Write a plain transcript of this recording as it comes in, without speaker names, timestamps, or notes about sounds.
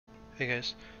Hey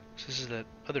guys, so this is that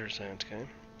other science guy,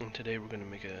 and today we're going to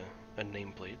make a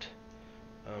nameplate.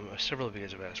 Several of you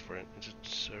guys have asked for it.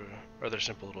 It's a rather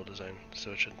simple little design, so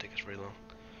it shouldn't take us very long.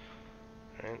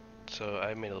 Alright, so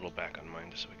I made a little back on mine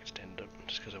just so I could stand it up,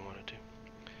 just because I wanted to.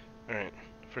 Alright,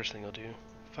 first thing I'll do,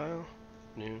 File,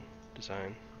 New,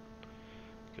 Design,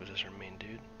 gives us our main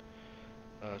dude.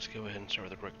 Let's go ahead and start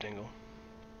with a rectangle.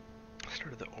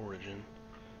 Start at the origin,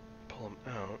 pull them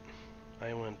out.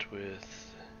 I went with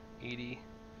 80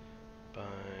 by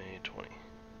 20.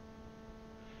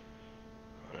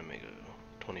 I may go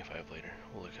 25 later.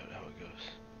 We'll look at how it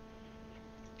goes.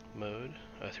 Mode,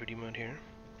 3D mode here.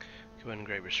 Go ahead and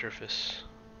grab your surface.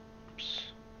 Oops.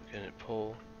 We're gonna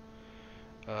pull.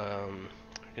 We're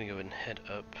gonna go ahead and head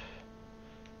up.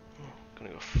 I'm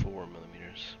gonna go 4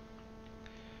 millimeters.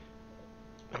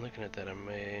 I'm looking at that. I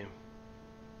may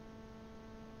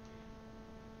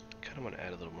kind of want to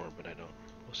add a little more, but I don't.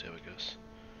 We'll see how it goes.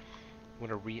 I'm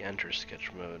going to re-enter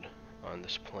sketch mode on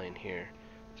this plane here.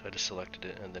 So I just selected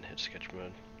it and then hit sketch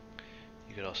mode.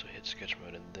 You could also hit sketch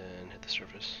mode and then hit the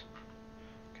surface.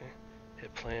 Okay.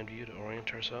 Hit plan view to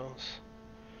orient ourselves.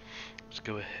 Let's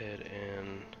go ahead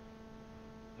and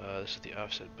this is the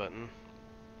offset button.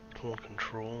 Hold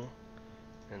Control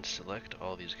and select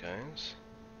all these guys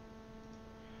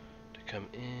to come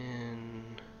in.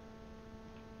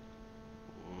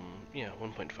 Yeah,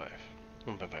 1.5.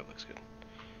 1.5 looks good.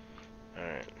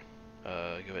 Alright,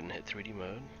 go ahead and hit 3D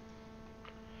mode.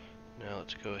 Now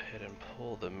let's go ahead and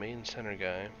pull the main center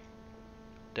guy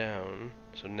down,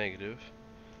 so negative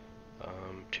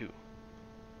 2.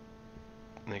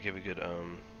 And then give a good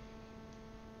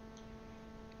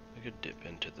dip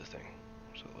into the thing,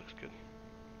 so it looks good.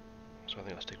 So I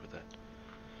think I'll stick with that.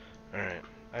 Alright,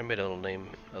 I made a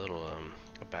little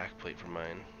a back plate for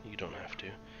mine. You don't have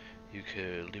to. You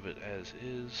could leave it as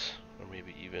is, or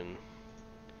maybe even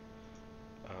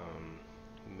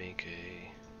make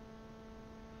a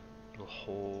little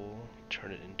hole,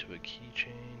 turn it into a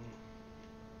keychain.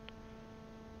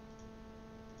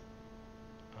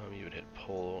 You would hit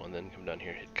pull and then come down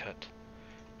here, hit cut,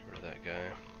 get rid of that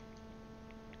guy.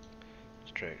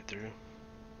 Just drag it through.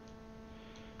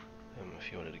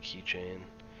 If you wanted a keychain.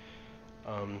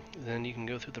 Then you can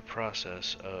go through the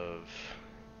process of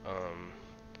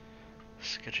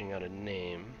sketching out a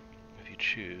name if you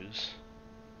choose.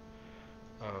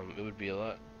 It would be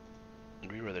it'd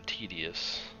be rather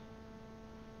tedious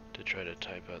to try to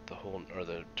type out the whole, or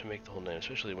to make the whole name,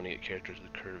 especially when you get characters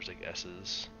with curves like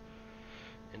S's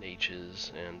and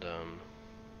H's and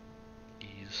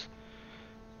E's.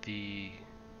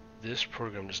 This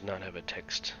program does not have a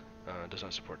text, does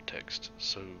not support text,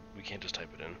 so we can't just type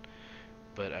it in.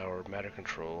 But our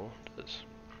MatterControl does.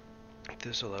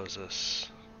 This allows us.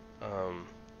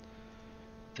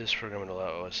 This program would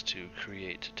allow us to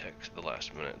create text at the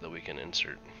last minute that we can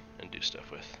insert and do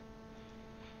stuff with.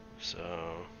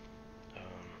 So,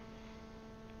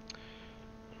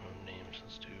 names.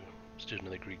 Let's do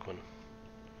another Greek one.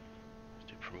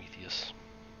 Let's do Prometheus.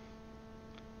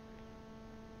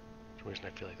 For some reason,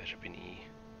 I feel like that should be an E.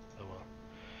 Oh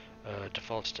well.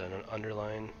 Default's done an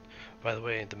underline. By the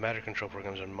way, the MatterControl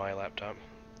program is on my laptop.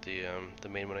 The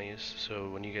main one I use. So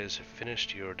when you guys have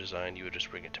finished your design, you would just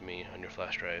bring it to me on your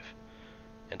flash drive,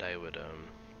 and I would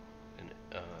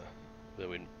then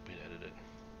we'd edit it.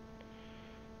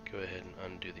 Go ahead and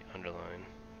undo the underline.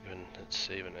 Go ahead and hit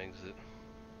save and exit.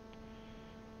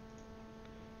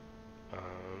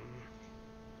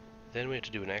 Then we have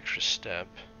to do an extra step.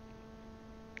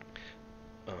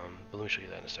 But let me show you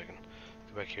that in a second.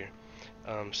 Go back here.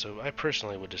 So I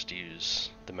personally would just use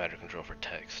the MatterControl for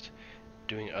text.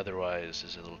 Doing otherwise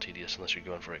is a little tedious unless you're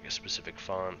going for like a specific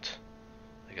font,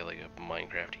 like a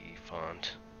Minecraft-y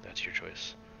font. That's your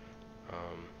choice.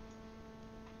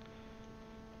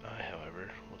 I,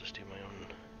 however, will just do my own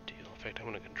deal. In fact, I'm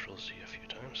going to Control Z a few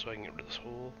times so I can get rid of this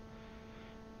hole.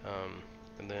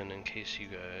 And then, in case you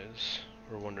guys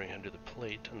were wondering how to do the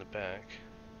plate on the back,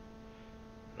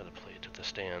 or the plate at the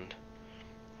stand,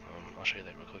 I'll show you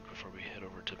that real quick before we head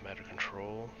over to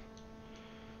MatterControl.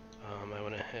 I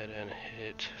went ahead and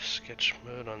hit sketch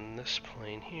mode on this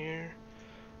plane here.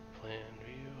 Plan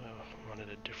view. I wanted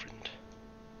a different.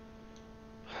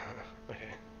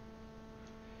 Okay.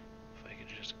 If I could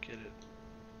just get it.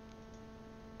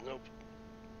 Nope.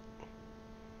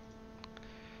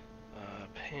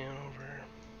 Pan over.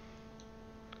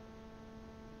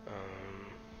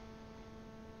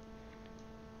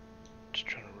 Just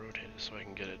trying to rotate it so I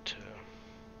can get it to.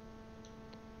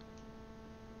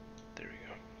 There we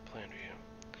go. Plan view.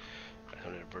 I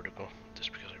wanted it vertical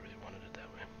just because I really wanted it that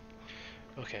way.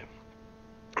 Okay.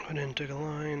 Went in, took a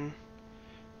line,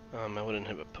 I went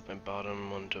ahead and put my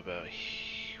bottom one to about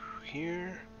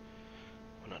here.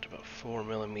 Went out to about 4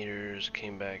 millimeters,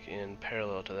 came back in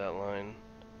parallel to that line.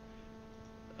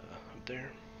 Up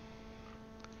there.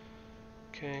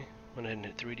 Okay, went ahead and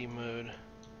hit 3D mode.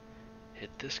 Hit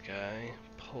this guy,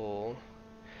 pull.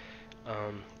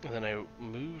 And then I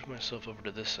moved myself over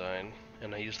to this side,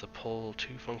 and I used the pull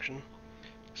to function.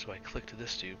 So I clicked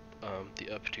this to the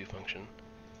up to function,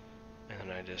 and then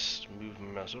I just moved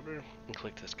my mouse over and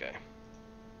clicked this guy.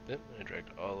 Yep, I dragged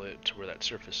all the way to where that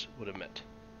surface would have met.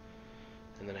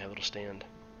 And then I have a little stand.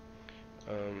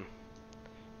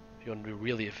 If you want to be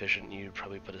really efficient, you'd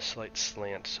probably put a slight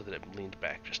slant so that it leans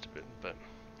back just a bit, but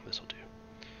this will do.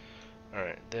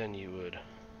 Alright, then you would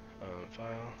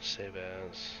file, save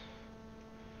as,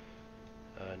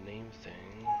 name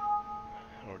thing,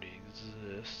 already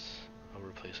exists, I'll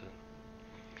replace it.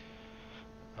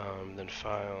 Then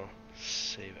file,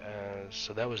 save as,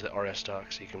 so that was the RS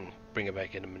doc, so you can bring it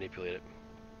back in and manipulate it.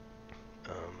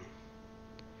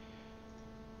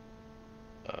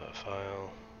 File,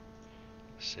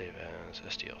 save as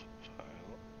STL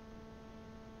file,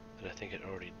 that I think it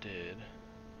already did.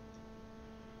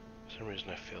 For some reason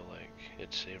I feel like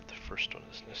it saved the first one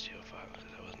as an STL file because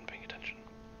I wasn't paying attention.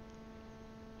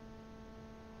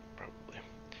 Probably.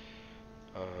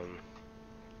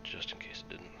 Just in case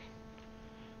it didn't.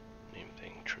 Name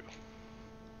thing true.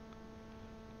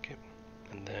 Okay,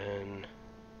 and then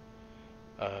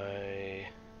I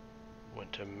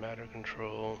went to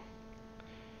MatterControl.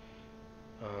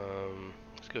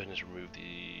 Let's go ahead and just remove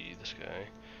this guy.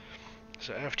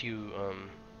 So after you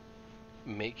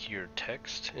make your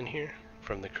text in here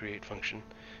from the create function,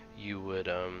 you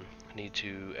would need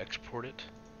to export it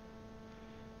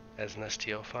as an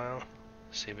STL file,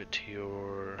 save it to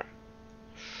your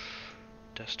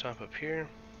desktop up here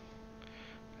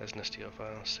as an STL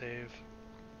file, save,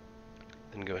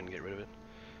 then go ahead and get rid of it.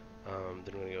 Then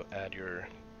we're going to go add your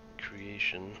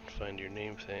creation, find your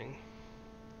name thing,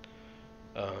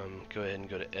 go ahead and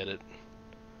go to edit,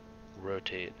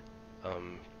 rotate,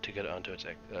 to get it onto its,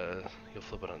 you'll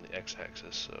flip it on the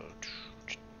x-axis, so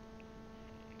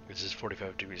this is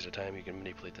 45 degrees at a time. You can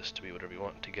manipulate this to be whatever you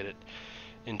want to get it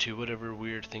into whatever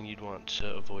weird thing you'd want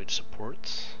to avoid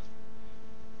supports.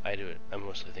 I do it, I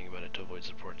mostly think about it to avoid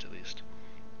supports at least,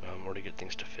 or to get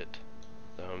things to fit.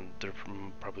 There'll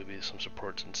probably be some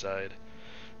supports inside,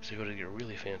 so if you go to get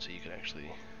really fancy, you can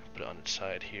actually put it on its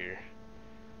side here,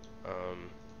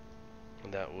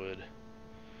 and that would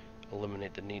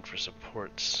eliminate the need for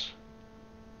supports,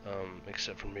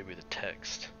 except for maybe the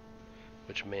text,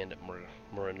 which may end up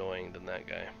more annoying than that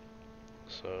guy.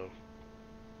 So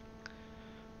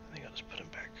I think I'll just put him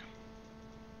back.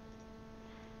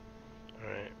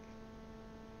 Alright.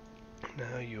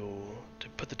 Now to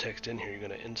put the text in here, you're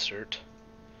going to insert.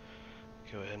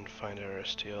 Go ahead and find our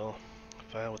STL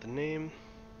file with the name.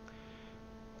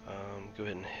 Go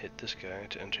ahead and hit this guy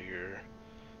to enter your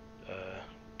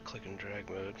click and drag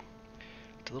mode.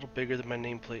 It's a little bigger than my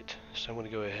nameplate, so I'm going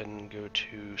to go ahead and go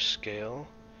to scale,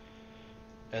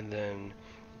 and then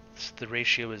the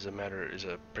ratio is a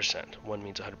percent. 1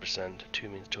 means 100%, 2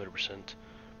 means 200%,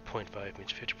 0.5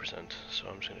 means 50%. So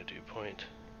I'm just going to do 0.95.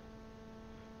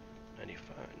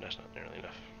 That's not nearly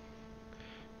enough.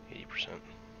 80%.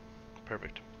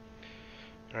 Perfect.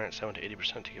 Alright, so I went to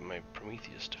 80% to get my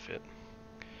Prometheus to fit.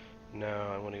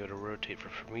 Now I want to go to rotate for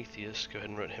Prometheus. Go ahead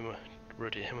and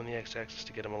rotate him on the x-axis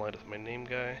to get him aligned with my name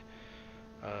guy.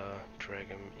 Drag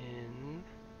him in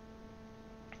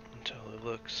until it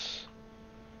looks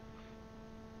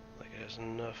like it has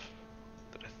enough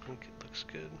that I think it looks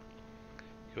good.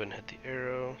 Go ahead and hit the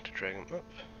arrow to drag him up.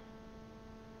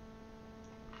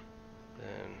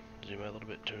 Then zoom out a little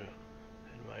bit to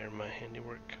admire my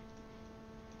handiwork.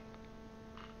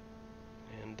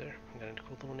 And there, I got a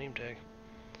cool little name tag.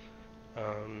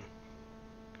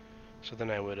 So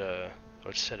then I would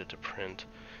set it to print.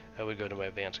 I would go to my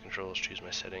advanced controls, choose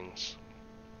my settings.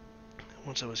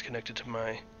 Once I was connected to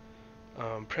my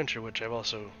printer, which I've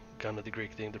also gone to the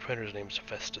Greek thing, the printer's name is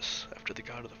Festus, after the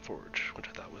god of the forge, which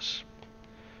I thought was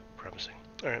promising.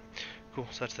 Alright, cool,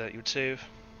 so that's that. You would save,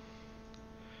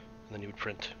 and then you would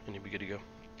print, and you'd be good to go.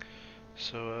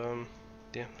 So,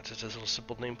 yeah, that's just this little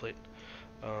simple nameplate.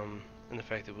 And the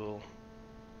fact that we'll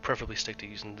preferably stick to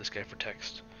using this guy for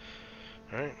text.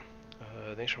 Alright,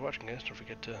 thanks for watching, guys. Don't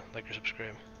forget to like or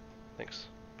subscribe. Thanks.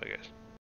 Bye, guys.